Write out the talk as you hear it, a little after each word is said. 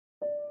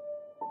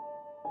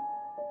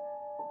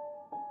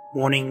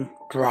Morning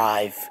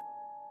Drive.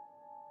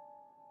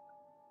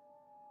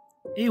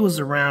 It was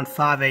around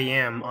 5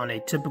 a.m. on a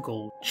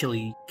typical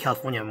chilly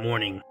California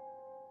morning,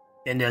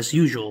 and as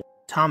usual,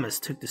 Thomas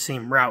took the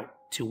same route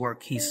to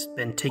work he's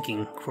been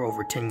taking for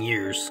over 10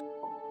 years.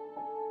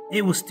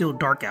 It was still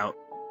dark out,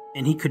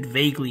 and he could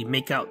vaguely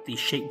make out the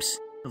shapes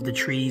of the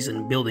trees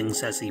and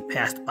buildings as he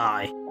passed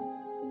by.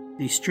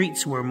 The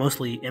streets were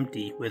mostly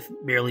empty, with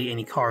barely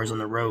any cars on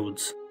the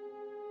roads.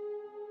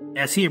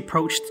 As he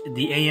approached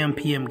the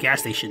AM/PM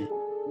gas station,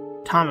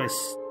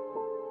 Thomas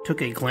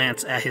took a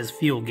glance at his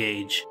fuel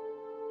gauge.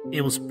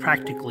 It was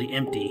practically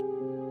empty.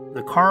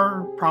 The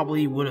car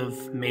probably would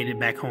have made it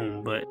back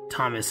home, but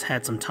Thomas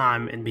had some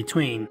time in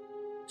between,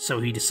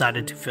 so he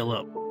decided to fill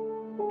up.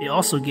 It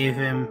also gave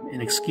him an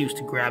excuse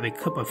to grab a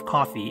cup of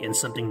coffee and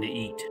something to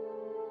eat.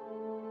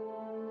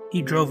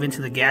 He drove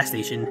into the gas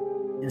station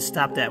and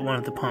stopped at one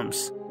of the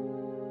pumps.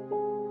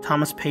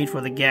 Thomas paid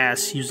for the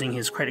gas using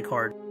his credit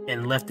card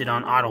and left it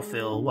on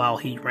autofill while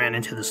he ran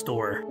into the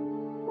store.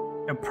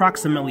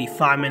 Approximately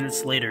 5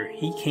 minutes later,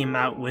 he came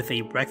out with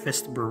a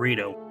breakfast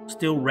burrito,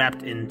 still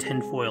wrapped in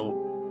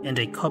tinfoil, and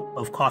a cup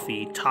of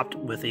coffee topped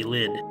with a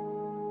lid.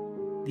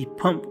 The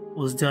pump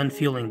was done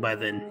fueling by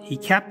then. He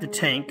capped the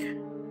tank,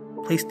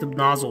 placed the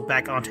nozzle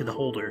back onto the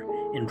holder,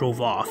 and drove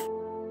off.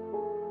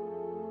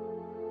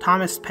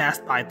 Thomas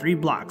passed by 3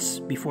 blocks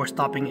before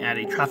stopping at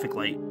a traffic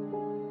light.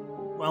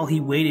 While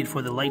he waited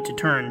for the light to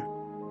turn,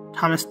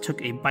 Thomas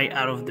took a bite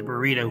out of the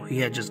burrito he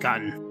had just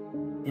gotten,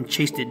 and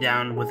chased it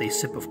down with a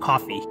sip of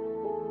coffee.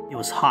 It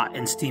was hot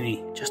and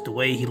steamy, just the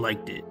way he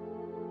liked it.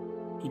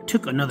 He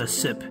took another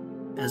sip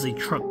as a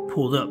truck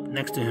pulled up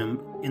next to him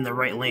in the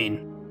right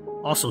lane,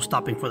 also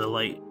stopping for the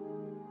light.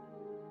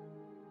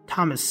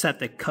 Thomas set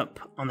the cup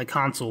on the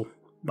console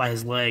by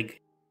his leg.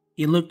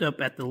 He looked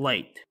up at the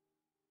light.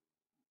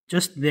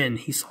 Just then,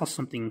 he saw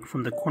something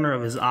from the corner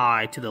of his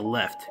eye to the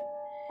left.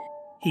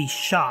 He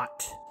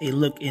shot a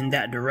look in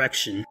that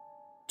direction.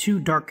 2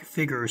 dark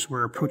figures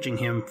were approaching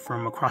him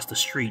from across the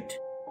street.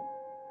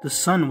 The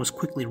sun was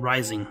quickly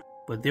rising,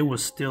 but there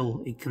was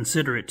still a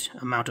considerate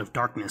amount of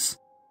darkness.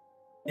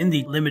 In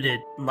the limited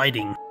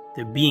lighting,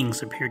 the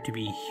beings appeared to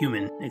be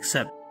human,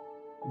 except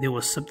there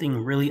was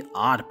something really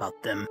odd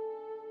about them.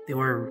 They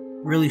were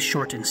really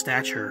short in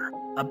stature,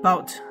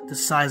 about the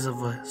size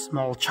of a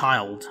small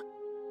child.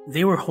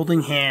 They were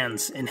holding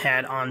hands and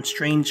had on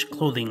strange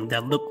clothing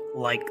that looked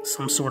like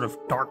some sort of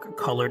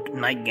dark-colored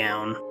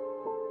nightgown.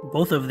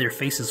 Both of their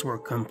faces were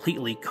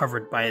completely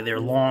covered by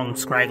their long,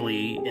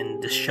 scraggly, and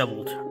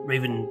disheveled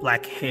raven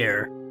black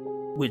hair,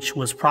 which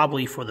was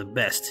probably for the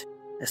best,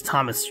 as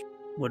Thomas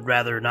would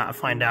rather not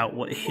find out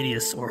what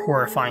hideous or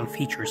horrifying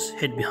features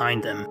hid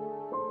behind them.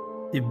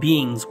 The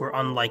beings were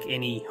unlike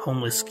any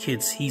homeless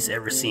kids he's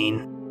ever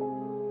seen.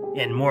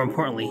 And more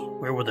importantly,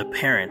 where were the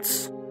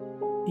parents?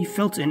 He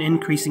felt an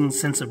increasing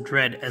sense of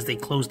dread as they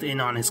closed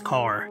in on his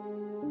car.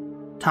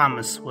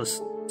 Thomas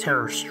was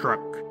terror-struck,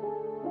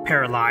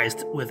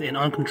 paralyzed with an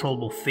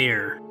uncontrollable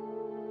fear.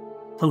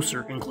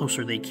 Closer and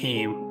closer they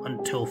came,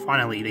 until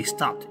finally they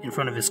stopped in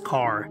front of his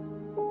car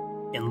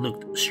and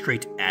looked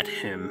straight at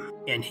him,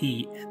 and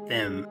he at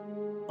them.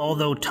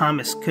 Although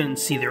Thomas couldn't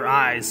see their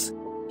eyes,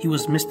 he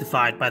was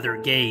mystified by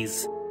their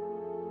gaze.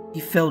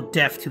 He fell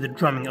deaf to the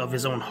drumming of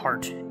his own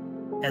heart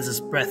as his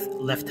breath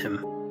left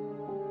him.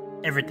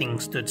 Everything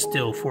stood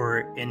still for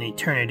an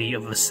eternity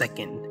of a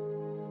second.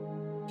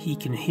 He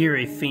can hear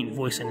a faint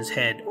voice in his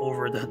head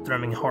over the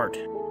thrumming heart.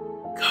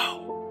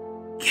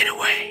 "Go! Get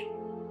away!"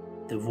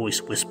 the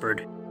voice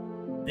whispered.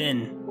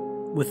 Then,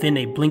 within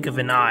a blink of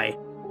an eye,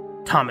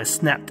 Thomas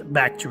snapped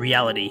back to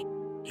reality.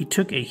 He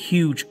took a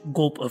huge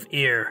gulp of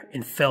air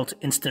and felt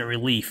instant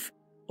relief,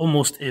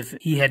 almost as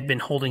if he had been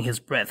holding his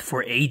breath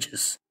for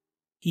ages.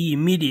 He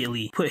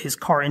immediately put his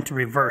car into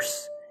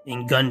reverse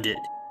and gunned it.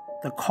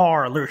 The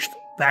car lurched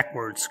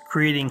backwards,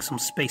 creating some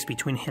space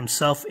between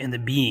himself and the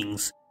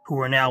beings, who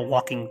were now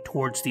walking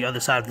towards the other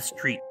side of the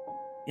street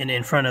and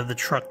in front of the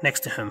truck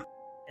next to him.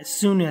 As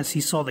soon as he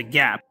saw the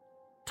gap,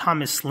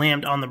 Thomas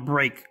slammed on the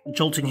brake,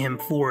 jolting him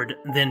forward,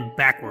 then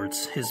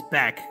backwards, his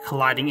back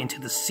colliding into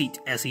the seat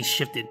as he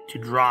shifted to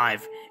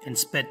drive and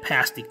sped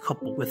past the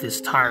couple with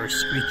his tires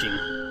screeching.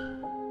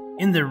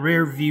 In the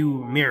rear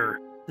view mirror,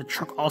 the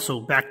truck also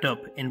backed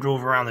up and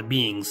drove around the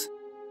beings.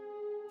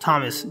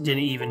 Thomas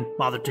didn't even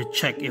bother to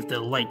check if the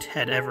light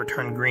had ever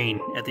turned green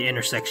at the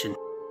intersection,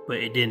 but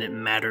it didn't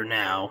matter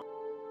now.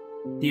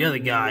 The other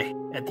guy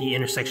at the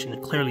intersection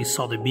clearly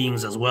saw the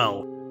beings as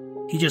well.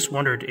 He just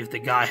wondered if the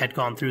guy had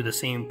gone through the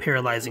same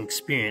paralyzing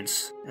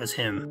experience as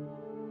him.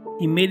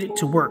 He made it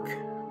to work,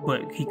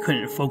 but he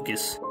couldn't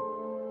focus.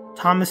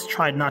 Thomas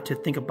tried not to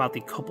think about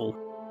the couple,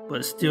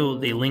 but still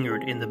they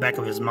lingered in the back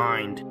of his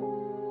mind.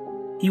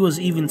 He was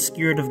even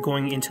scared of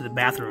going into the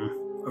bathroom,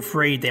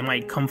 afraid they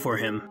might come for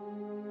him,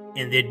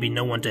 and there'd be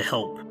no one to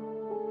help.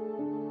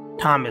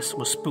 Thomas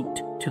was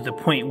spooked to the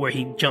point where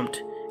he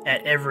jumped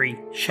at every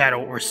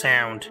shadow or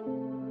sound.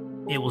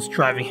 It was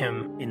driving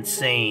him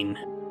insane.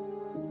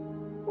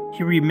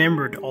 He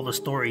remembered all the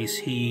stories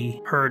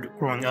he heard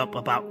growing up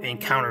about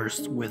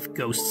encounters with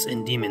ghosts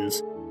and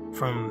demons,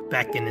 from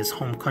back in his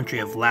home country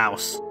of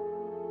Laos.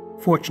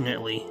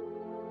 Fortunately,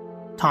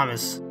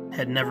 Thomas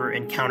had never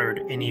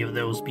encountered any of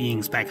those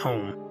beings back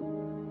home,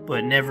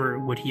 but never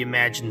would he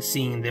imagine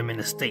seeing them in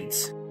the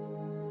States.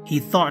 He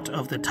thought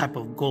of the type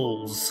of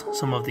ghouls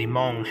some of the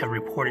Hmong have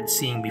reported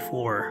seeing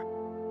before,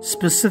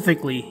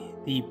 specifically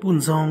the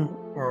Bunzong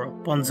or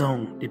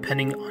Bonzong,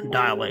 depending on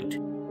dialect.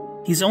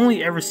 He's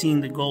only ever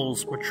seen the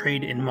ghouls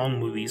portrayed in Hmong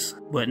movies,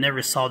 but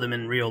never saw them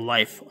in real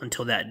life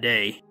until that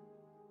day.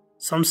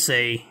 Some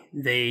say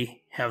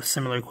they have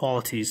similar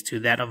qualities to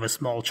that of a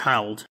small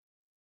child.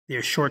 They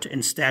are short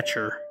in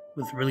stature,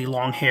 with really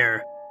long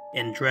hair,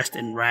 and dressed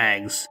in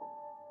rags.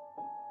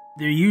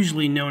 They're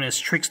usually known as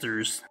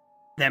tricksters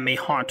that may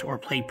haunt or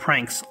play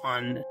pranks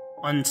on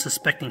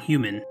unsuspecting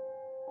humans,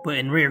 but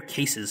in rare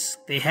cases,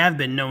 they have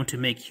been known to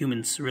make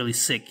humans really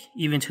sick,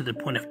 even to the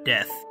point of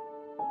death.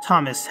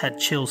 Thomas had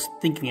chills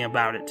thinking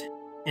about it.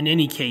 In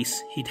any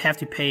case, he'd have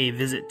to pay a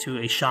visit to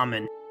a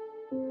shaman.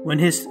 When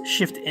his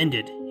shift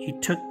ended, he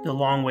took the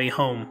long way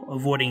home,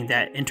 avoiding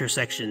that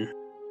intersection.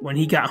 When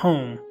he got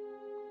home,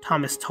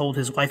 Thomas told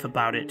his wife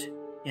about it,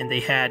 and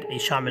they had a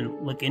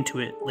shaman look into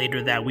it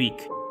later that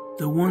week.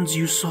 "The ones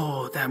you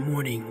saw that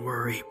morning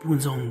were a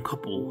Bunzong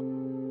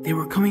couple. They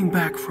were coming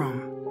back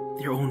from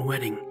their own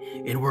wedding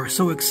and were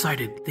so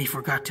excited they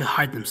forgot to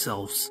hide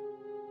themselves.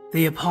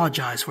 They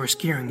apologized for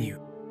scaring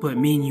you, but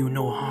mean you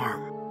no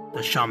harm,"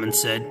 the shaman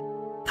said.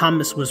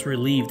 Thomas was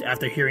relieved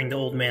after hearing the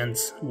old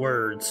man's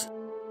words.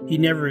 He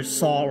never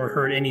saw or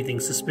heard anything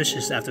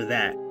suspicious after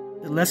that.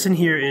 The lesson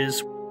here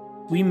is,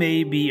 we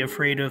may be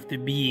afraid of the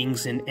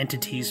beings and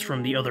entities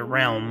from the other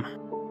realm,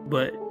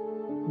 but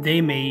they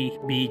may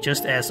be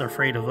just as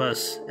afraid of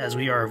us as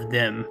we are of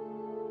them.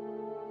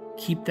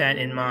 Keep that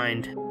in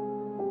mind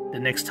the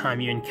next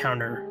time you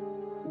encounter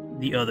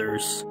the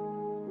others.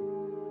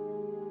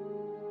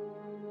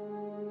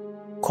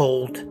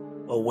 Cold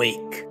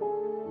Awake.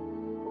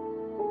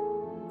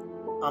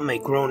 I'm a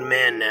grown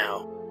man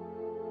now,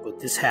 but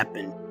this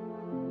happened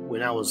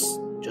when I was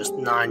just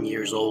 9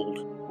 years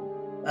old.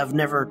 I've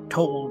never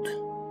told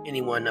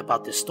anyone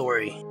about this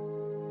story.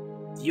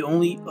 The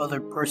only other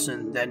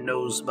person that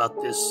knows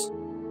about this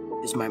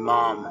is my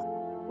mom.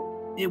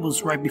 It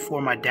was right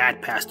before my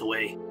dad passed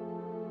away.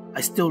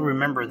 I still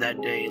remember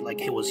that day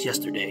like it was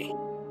yesterday.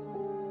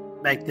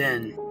 Back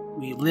then,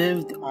 we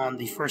lived on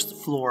the first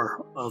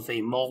floor of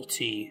a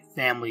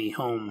multi-family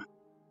home.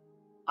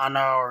 On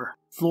our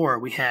floor,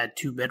 we had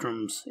 2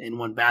 bedrooms and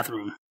 1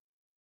 bathroom.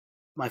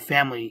 My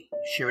family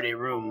shared a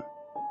room,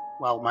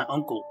 while my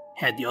uncle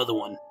had the other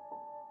one.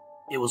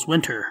 It was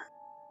winter.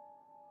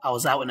 I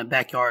was out in the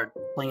backyard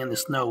playing in the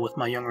snow with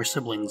my younger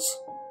siblings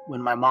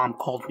when my mom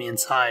called me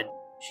inside.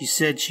 She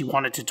said she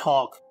wanted to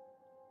talk.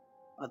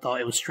 I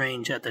thought it was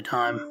strange at the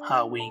time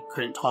how we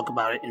couldn't talk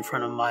about it in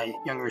front of my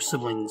younger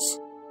siblings.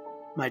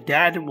 My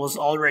dad was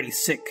already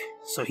sick,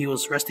 so he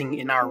was resting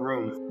in our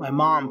room. My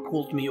mom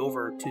pulled me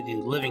over to the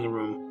living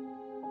room.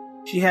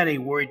 She had a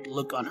worried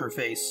look on her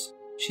face.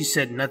 She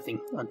said nothing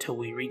until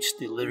we reached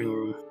the living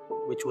room,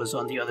 which was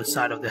on the other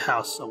side of the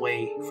house,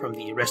 away from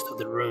the rest of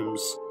the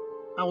rooms.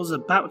 I was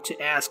about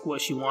to ask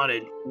what she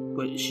wanted,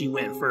 but she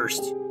went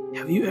first.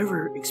 "Have you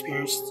ever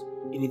experienced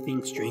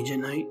anything strange at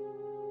night?"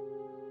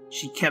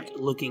 She kept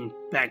looking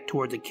back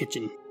toward the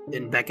kitchen,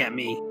 then back at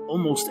me,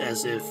 almost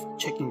as if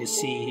checking to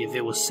see if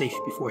it was safe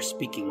before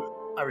speaking.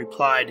 I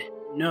replied,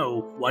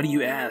 "No, why do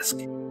you ask?"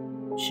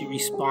 She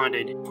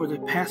responded, "For the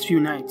past few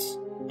nights,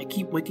 I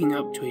keep waking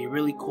up to a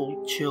really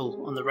cold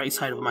chill on the right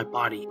side of my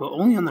body, but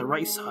only on the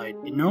right side.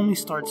 It normally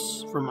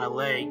starts from my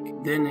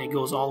leg, then it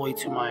goes all the way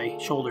to my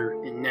shoulder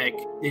and neck,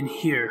 then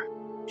here."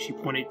 She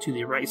pointed to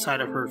the right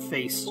side of her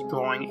face,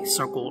 drawing a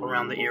circle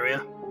around the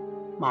area.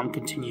 Mom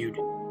continued,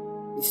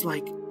 "It's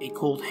like a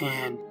cold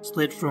hand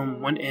slid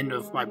from one end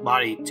of my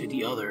body to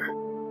the other."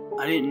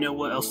 I didn't know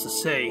what else to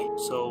say,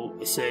 so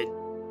I said,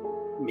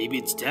 "Maybe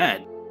it's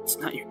Dad." "It's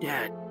not your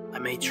dad. I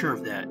made sure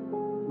of that.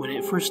 When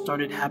it first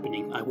started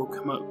happening, I woke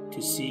him up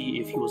to see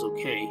if he was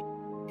okay.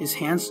 His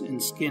hands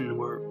and skin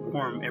were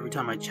warm every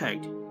time I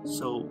checked,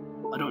 so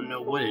I don't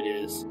know what it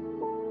is."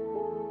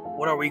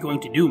 "What are we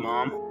going to do,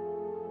 Mom?"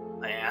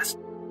 I asked.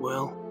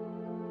 "Well,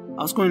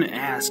 I was going to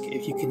ask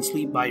if you can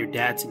sleep by your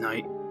dad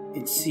tonight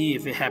and see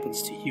if it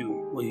happens to you.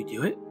 Will you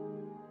do it?"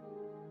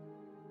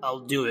 "I'll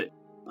do it,"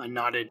 I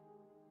nodded,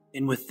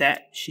 and with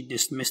that, she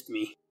dismissed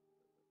me.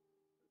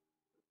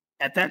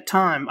 At that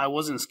time, I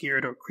wasn't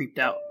scared or creeped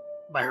out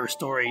by her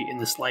story in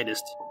the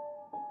slightest.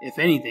 If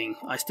anything,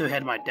 I still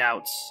had my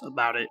doubts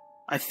about it.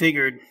 I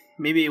figured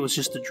maybe it was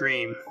just a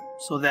dream,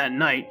 so that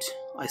night,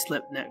 I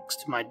slept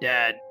next to my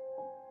dad.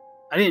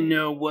 I didn't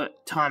know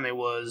what time it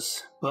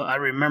was, but I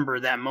remember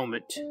that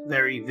moment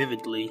very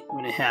vividly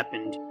when it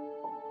happened.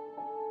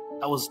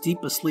 I was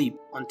deep asleep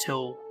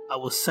until I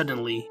was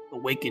suddenly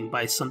awakened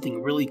by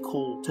something really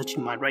cold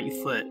touching my right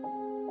foot.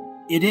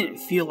 It didn't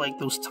feel like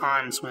those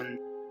times when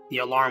the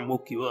alarm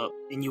woke you up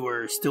and you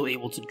were still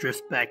able to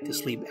drift back to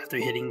sleep after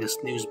hitting the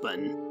snooze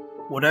button.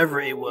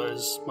 Whatever it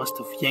was must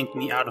have yanked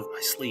me out of my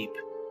sleep.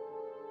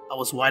 I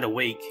was wide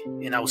awake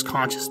and I was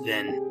conscious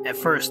then. At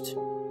first,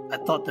 I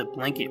thought the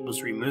blanket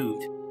was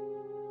removed.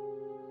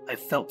 I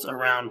felt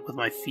around with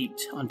my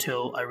feet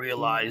until I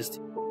realized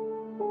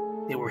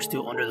they were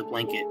still under the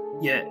blanket,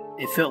 yet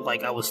it felt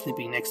like I was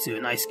sleeping next to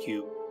an ice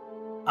cube.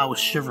 I was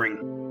shivering.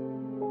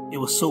 It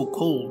was so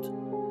cold,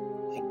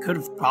 I could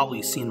have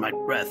probably seen my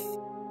breath,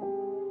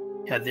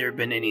 had there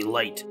been any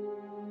light.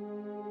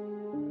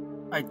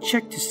 I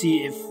checked to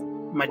see if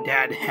my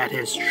dad had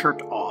his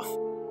shirt off,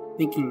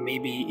 thinking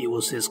maybe it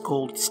was his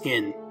cold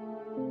skin.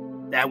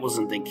 That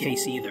wasn't the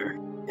case either,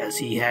 as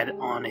he had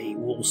on a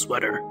wool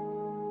sweater.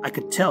 I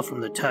could tell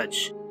from the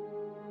touch.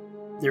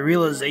 The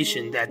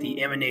realization that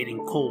the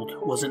emanating cold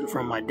wasn't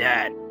from my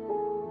dad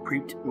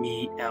creeped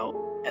me out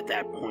at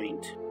that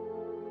point.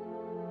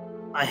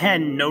 I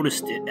hadn't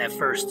noticed it at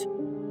first,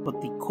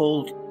 but the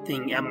cold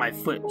thing at my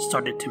foot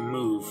started to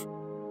move.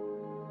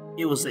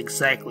 It was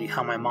exactly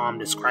how my mom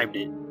described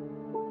it.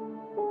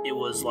 It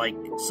was like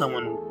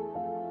someone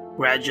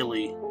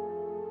gradually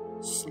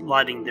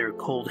sliding their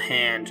cold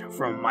hand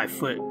from my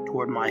foot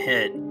toward my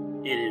head.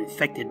 It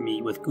infected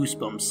me with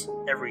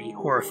goosebumps every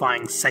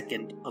horrifying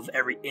second of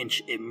every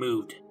inch it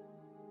moved.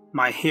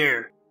 My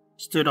hair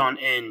stood on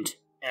end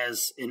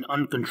as an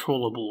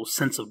uncontrollable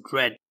sense of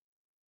dread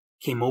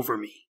came over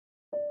me.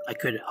 I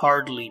could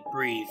hardly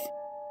breathe.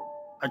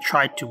 I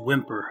tried to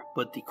whimper,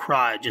 but the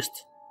cry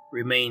just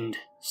remained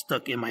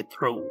stuck in my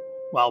throat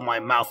while my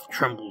mouth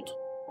trembled.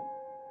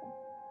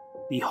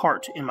 The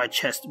heart in my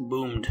chest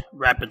boomed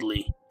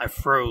rapidly. I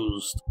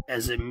froze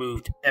as it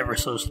moved ever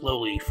so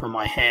slowly from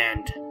my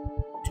hand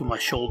to my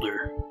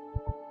shoulder,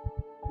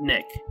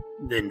 neck,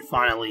 then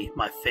finally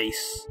my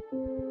face.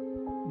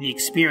 The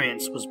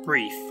experience was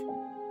brief,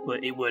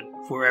 but it would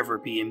forever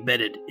be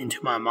embedded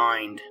into my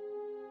mind.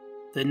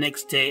 The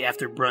next day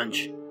after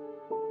brunch,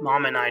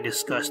 Mom and I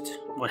discussed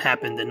what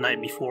happened the night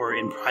before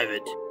in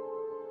private.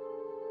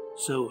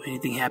 "So,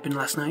 anything happened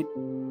last night?"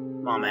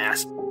 Mom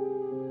asked.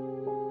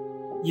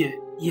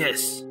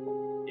 Yes.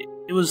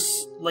 It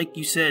was like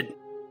you said,"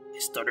 I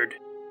stuttered,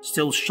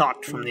 still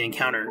shocked from the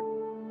encounter.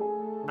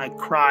 I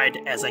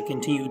cried as I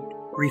continued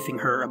briefing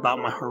her about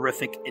my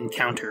horrific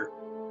encounter,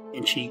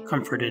 and she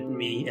comforted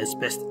me as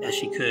best as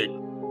she could.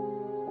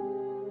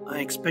 "I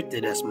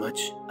expected as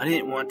much. I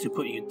didn't want to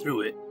put you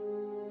through it,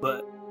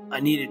 but I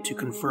needed to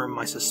confirm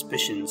my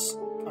suspicions.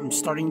 I'm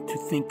starting to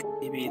think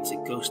maybe it's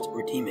a ghost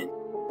or demon."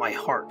 My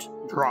heart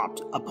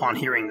dropped upon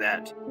hearing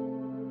that.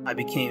 I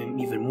became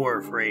even more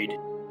afraid.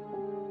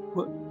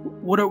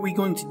 What are we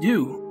going to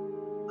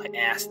do?" I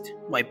asked,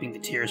 wiping the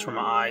tears from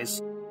my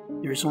eyes.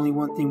 "There's only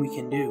one thing we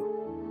can do.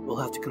 We'll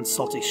have to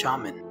consult a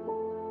shaman."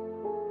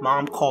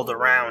 Mom called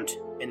around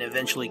and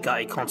eventually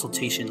got a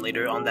consultation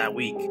later on that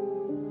week.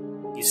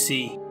 You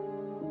see,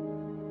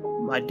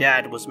 my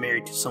dad was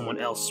married to someone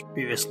else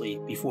previously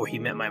before he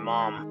met my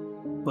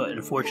mom, but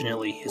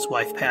unfortunately his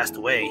wife passed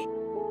away.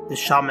 The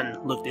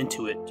shaman looked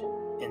into it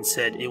and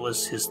said it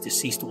was his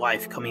deceased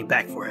wife coming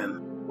back for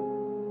him.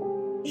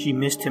 She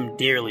missed him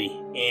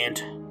dearly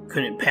and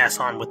couldn't pass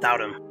on without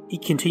him. He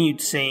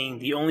continued saying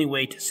the only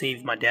way to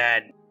save my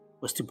dad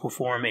was to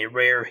perform a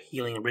rare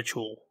healing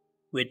ritual,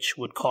 which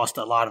would cost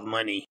a lot of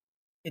money.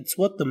 It's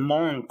what the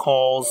Hmong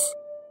calls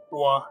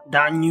wa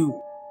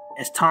danyu.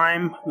 As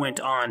time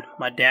went on,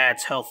 my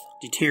dad's health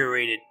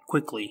deteriorated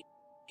quickly.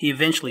 He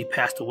eventually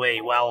passed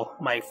away while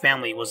my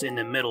family was in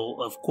the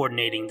middle of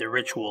coordinating the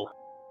ritual.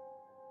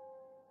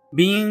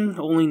 Being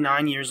only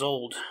 9 years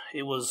old,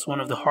 it was one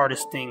of the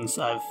hardest things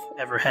I've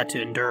ever had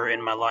to endure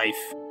in my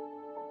life.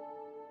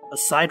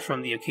 Aside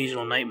from the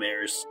occasional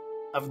nightmares,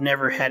 I've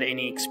never had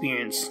any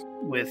experience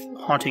with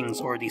hauntings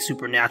or the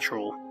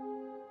supernatural.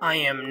 I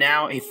am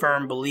now a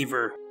firm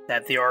believer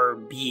that there are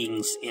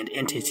beings and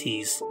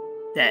entities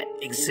that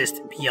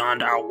exist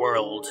beyond our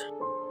world.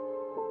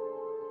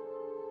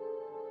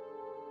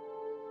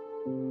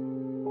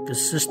 The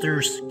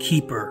Sister's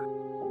Keeper.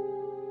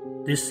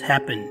 This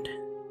happened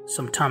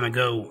some time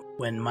ago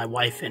when my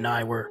wife and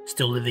I were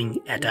still living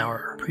at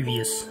our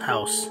previous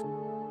house.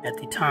 At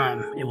the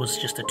time, it was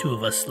just the two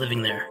of us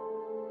living there.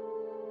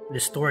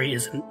 This story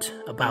isn't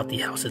about the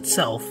house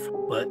itself,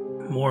 but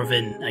more of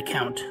an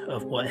account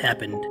of what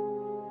happened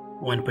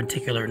one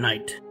particular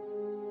night.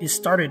 It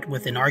started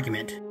with an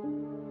argument.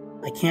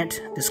 I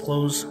can't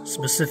disclose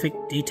specific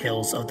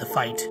details of the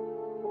fight,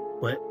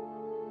 but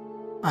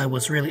I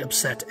was really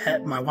upset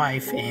at my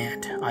wife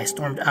and I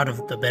stormed out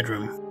of the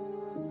bedroom.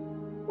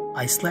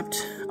 I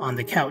slept on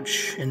the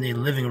couch in the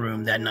living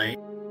room that night.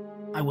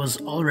 I was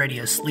already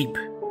asleep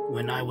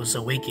when I was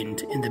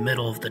awakened in the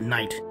middle of the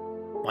night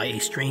by a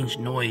strange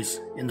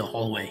noise in the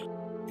hallway.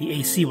 The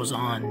AC was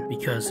on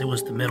because it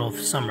was the middle of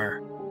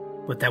summer,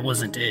 but that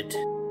wasn't it.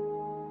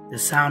 The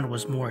sound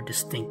was more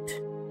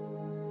distinct.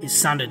 It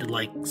sounded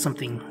like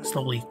something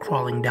slowly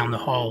crawling down the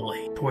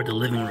hallway toward the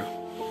living room.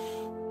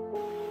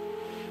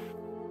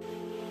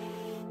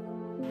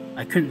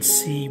 I couldn't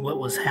see what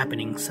was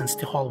happening since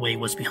the hallway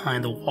was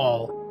behind the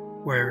wall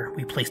where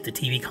we placed the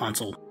TV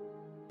console.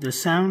 The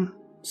sound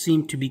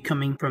seemed to be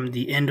coming from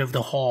the end of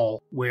the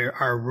hall where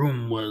our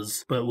room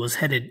was, but was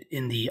headed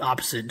in the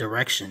opposite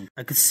direction.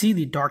 I could see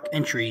the dark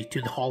entry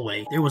to the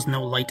hallway. There was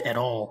no light at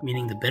all,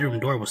 meaning the bedroom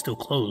door was still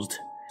closed,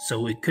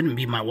 so it couldn't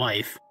be my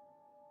wife.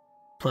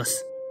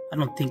 Plus, I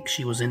don't think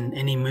she was in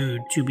any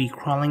mood to be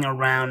crawling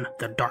around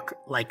the dark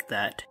like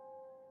that.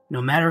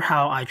 No matter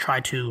how I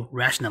tried to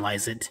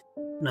rationalize it,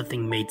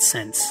 nothing made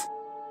sense.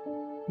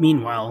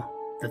 Meanwhile,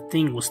 the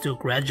thing was still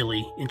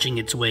gradually inching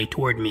its way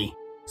toward me,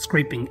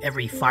 scraping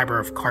every fiber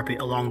of carpet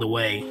along the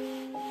way.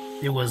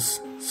 There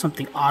was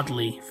something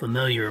oddly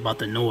familiar about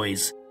the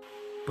noise,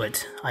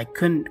 but I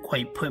couldn't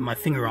quite put my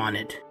finger on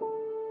it.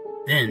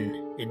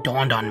 Then it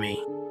dawned on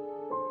me.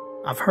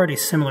 I've heard a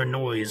similar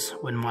noise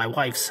when my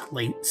wife's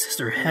late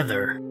sister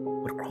Heather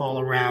would crawl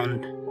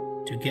around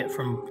to get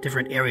from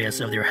different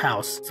areas of their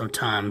house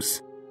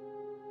sometimes.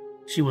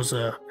 She was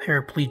a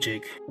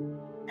paraplegic.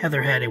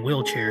 Heather had a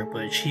wheelchair,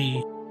 but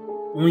she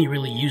only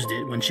really used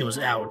it when she was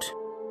out.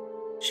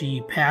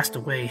 She passed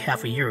away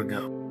half a year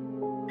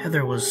ago.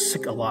 Heather was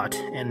sick a lot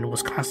and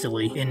was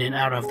constantly in and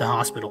out of the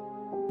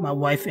hospital. My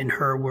wife and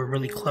her were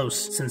really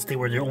close since they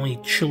were the only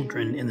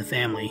children in the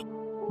family.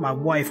 My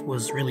wife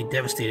was really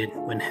devastated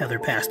when Heather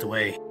passed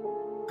away.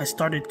 I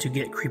started to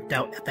get creeped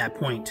out at that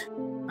point.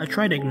 I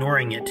tried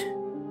ignoring it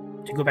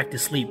to go back to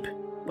sleep,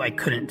 but I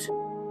couldn't.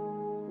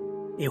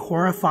 A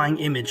horrifying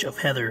image of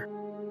Heather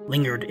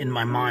lingered in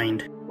my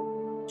mind.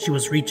 She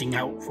was reaching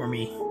out for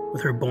me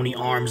with her bony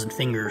arms and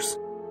fingers.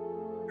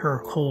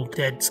 Her cold,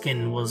 dead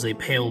skin was a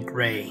pale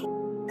gray.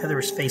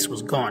 Heather's face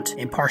was gaunt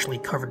and partially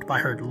covered by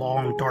her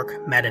long,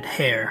 dark, matted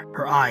hair,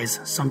 her eyes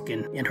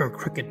sunken, and her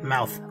crooked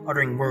mouth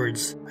uttering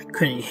words I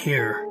couldn't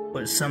hear,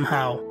 but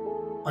somehow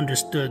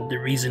understood the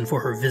reason for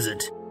her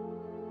visit.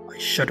 I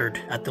shuddered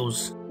at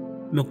those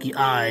milky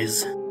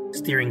eyes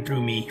staring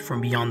through me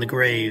from beyond the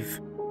grave.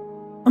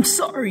 "I'm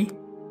sorry.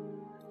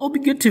 I'll be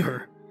good to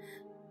her.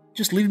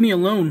 Just leave me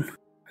alone,"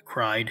 I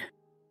cried.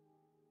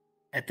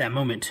 At that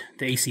moment,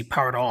 the AC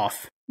powered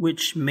off,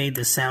 which made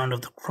the sound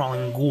of the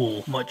crawling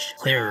ghoul much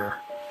clearer.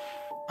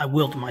 I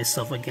willed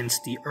myself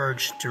against the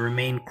urge to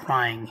remain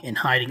crying and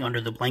hiding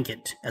under the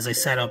blanket as I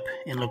sat up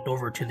and looked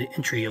over to the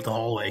entry of the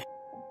hallway.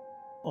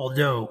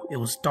 Although it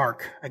was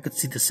dark, I could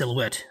see the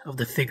silhouette of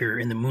the figure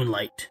in the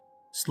moonlight,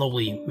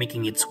 slowly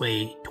making its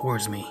way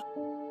towards me.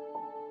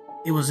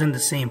 It was in the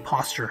same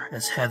posture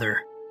as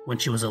Heather when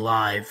she was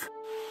alive.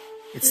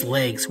 Its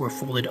legs were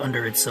folded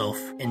under itself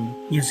and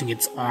using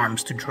its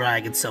arms to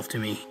drag itself to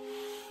me.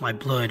 My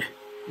blood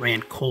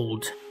ran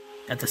cold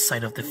at the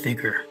sight of the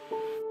figure.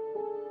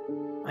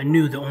 I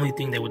knew the only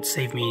thing that would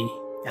save me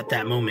at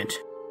that moment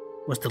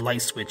was the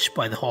light switch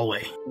by the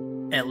hallway.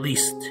 At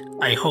least,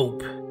 I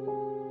hope.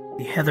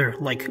 The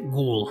Heather-like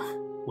ghoul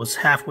was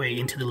halfway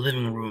into the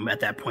living room at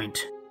that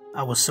point.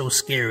 I was so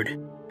scared.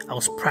 I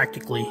was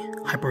practically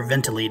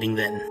hyperventilating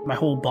then. My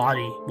whole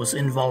body was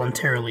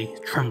involuntarily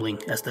trembling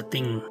as the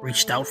thing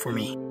reached out for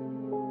me.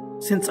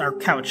 Since our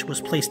couch was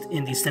placed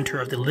in the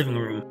center of the living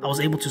room, I was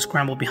able to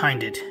scramble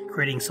behind it,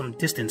 creating some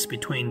distance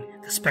between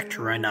the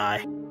specter and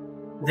I.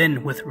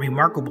 Then, with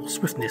remarkable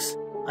swiftness,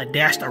 I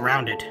dashed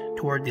around it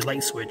toward the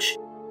light switch.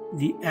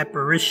 The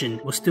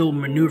apparition was still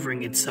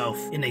maneuvering itself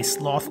in a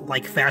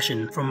sloth-like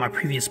fashion from my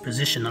previous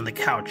position on the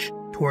couch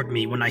toward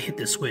me when I hit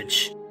the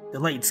switch. The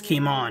lights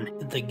came on,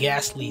 and the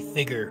ghastly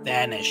figure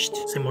vanished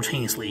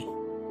simultaneously.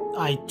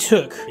 I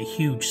took a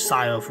huge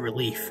sigh of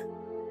relief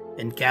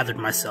and gathered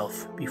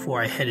myself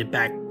before I headed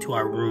back to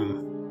our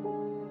room.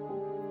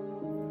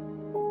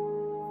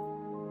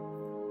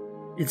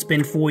 It's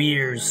been 4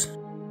 years,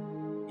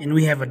 and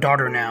we have a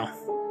daughter now.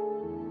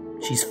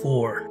 She's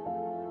 4.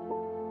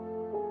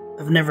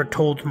 I've never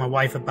told my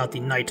wife about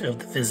the night of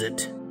the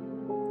visit.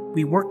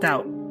 We worked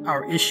out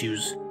our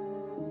issues,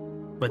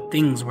 but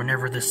things were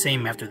never the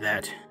same after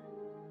that.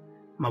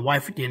 My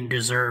wife didn't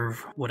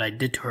deserve what I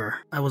did to her.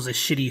 I was a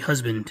shitty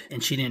husband,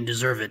 and she didn't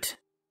deserve it.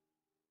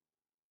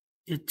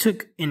 It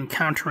took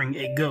encountering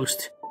a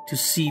ghost to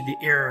see the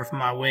error of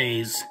my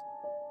ways.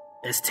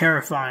 As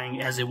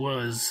terrifying as it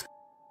was,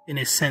 in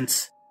a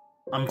sense,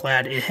 I'm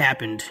glad it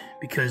happened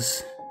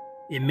because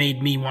it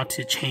made me want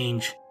to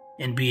change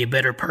and be a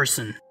better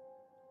person.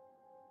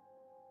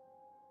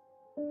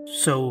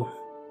 So,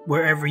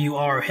 wherever you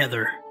are,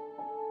 Heather,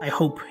 I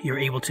hope you're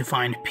able to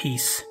find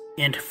peace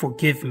and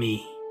forgive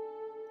me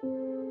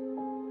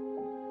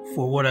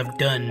for what I've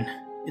done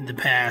in the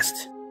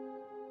past.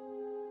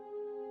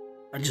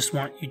 I just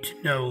want you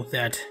to know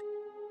that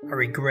I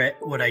regret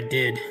what I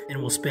did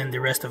and will spend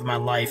the rest of my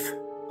life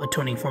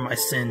atoning for my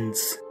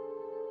sins.